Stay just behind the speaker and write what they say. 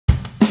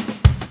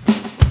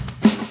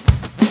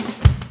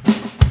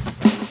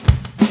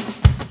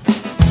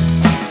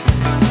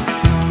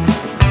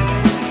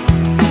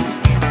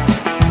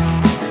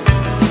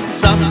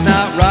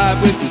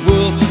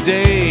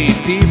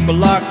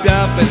locked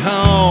up at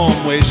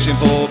home, wishing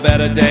for a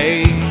better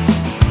day.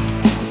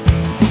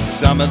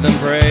 Some of them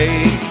pray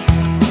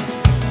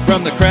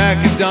from the crack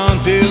of dawn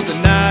till the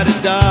night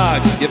of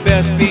dark. You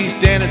best be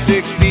standing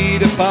 6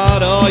 feet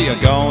apart or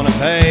you're gonna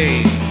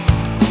pay.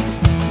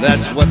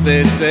 That's what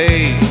they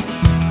say,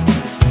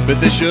 but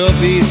there sure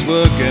beats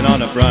working on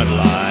the front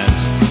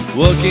lines,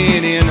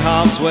 working in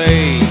harm's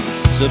way.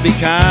 So be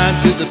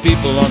kind to the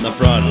people on the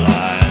front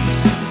lines.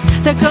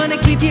 They're gonna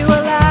keep you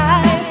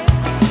alive.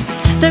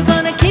 They're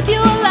gonna keep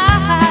you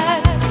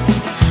alive.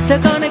 They're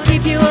gonna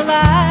keep you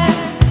alive.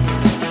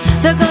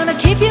 They're gonna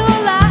keep you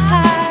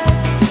alive.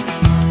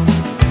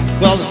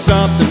 Well, there's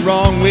something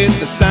wrong with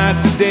the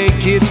science today.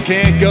 Kids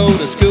can't go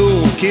to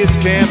school, kids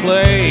can't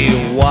play.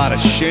 What a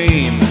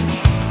shame.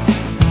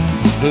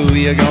 Who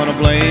you gonna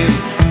blame?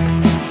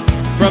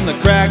 From the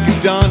crack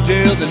of dawn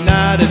till the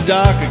night of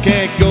dark, I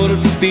can't go to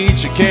the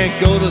beach, I can't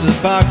go to the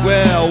park.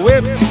 Well,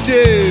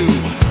 whip-de-doo,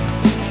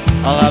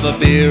 I'll have a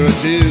beer or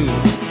two.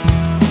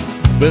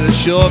 But the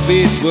sure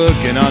beats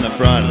working on the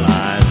front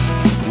lines,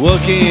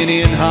 working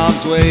in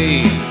harm's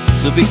way.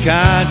 So be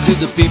kind to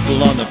the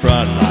people on the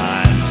front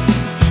lines.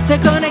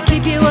 They're gonna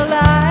keep you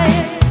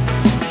alive.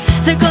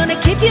 They're gonna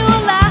keep you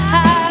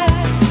alive.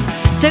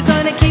 They're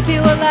gonna keep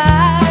you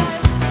alive.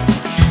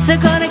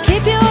 They're gonna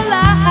keep you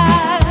alive.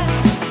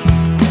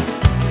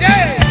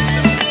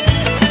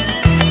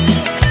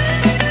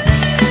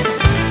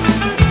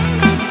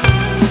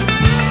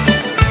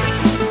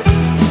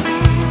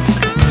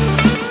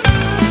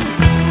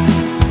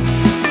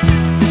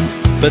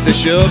 But the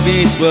sure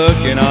beats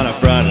working on the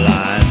front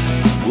lines,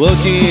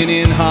 working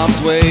in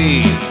harm's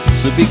way.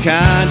 So be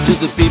kind to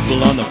the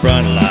people on the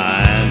front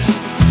lines.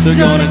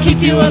 They're gonna keep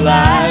you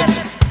alive.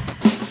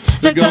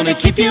 They're gonna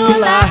keep you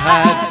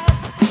alive.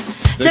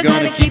 They're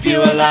gonna keep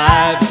you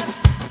alive.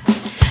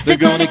 They're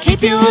gonna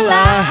keep you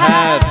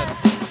alive.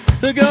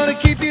 They're gonna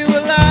keep you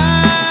alive.